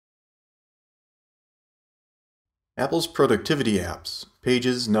Apple's productivity apps,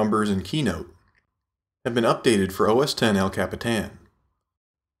 Pages, Numbers, and Keynote, have been updated for OS X El Capitan.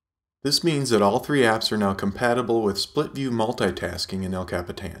 This means that all three apps are now compatible with split view multitasking in El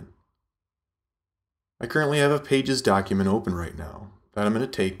Capitan. I currently have a Pages document open right now that I'm going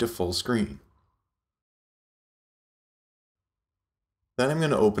to take to full screen. Then I'm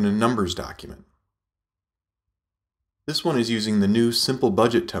going to open a Numbers document. This one is using the new Simple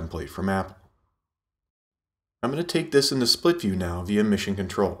Budget template from Apple. I'm going to take this into split view now via Mission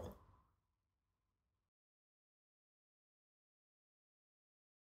Control.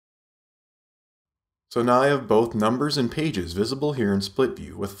 So now I have both Numbers and Pages visible here in split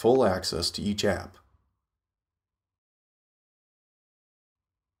view with full access to each app.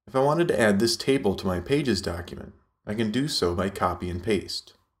 If I wanted to add this table to my Pages document, I can do so by copy and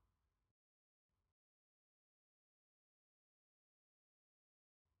paste.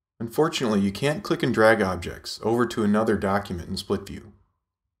 Unfortunately, you can't click and drag objects over to another document in split view.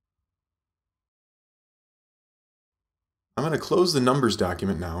 I'm going to close the Numbers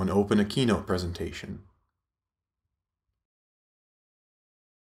document now and open a Keynote presentation.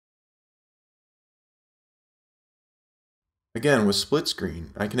 Again, with split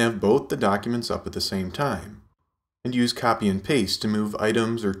screen, I can have both the documents up at the same time and use copy and paste to move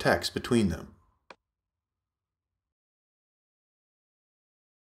items or text between them.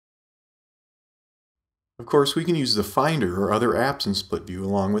 Of course, we can use the Finder or other apps in split view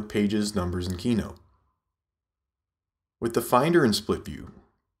along with Pages, Numbers, and Keynote. With the Finder in split view,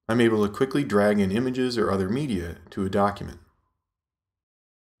 I'm able to quickly drag in images or other media to a document.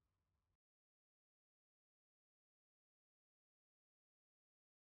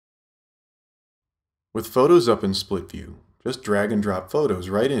 With Photos up in split view, just drag and drop photos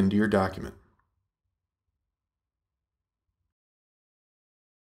right into your document.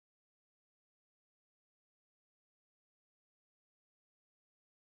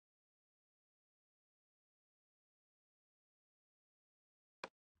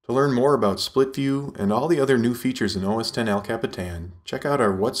 To learn more about split view and all the other new features in OS X El Capitan, check out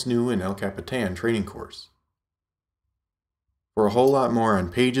our What's New in El Capitan training course. For a whole lot more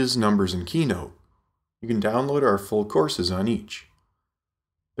on Pages, Numbers, and Keynote, you can download our full courses on each.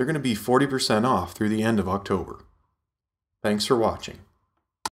 They're going to be 40% off through the end of October. Thanks for watching.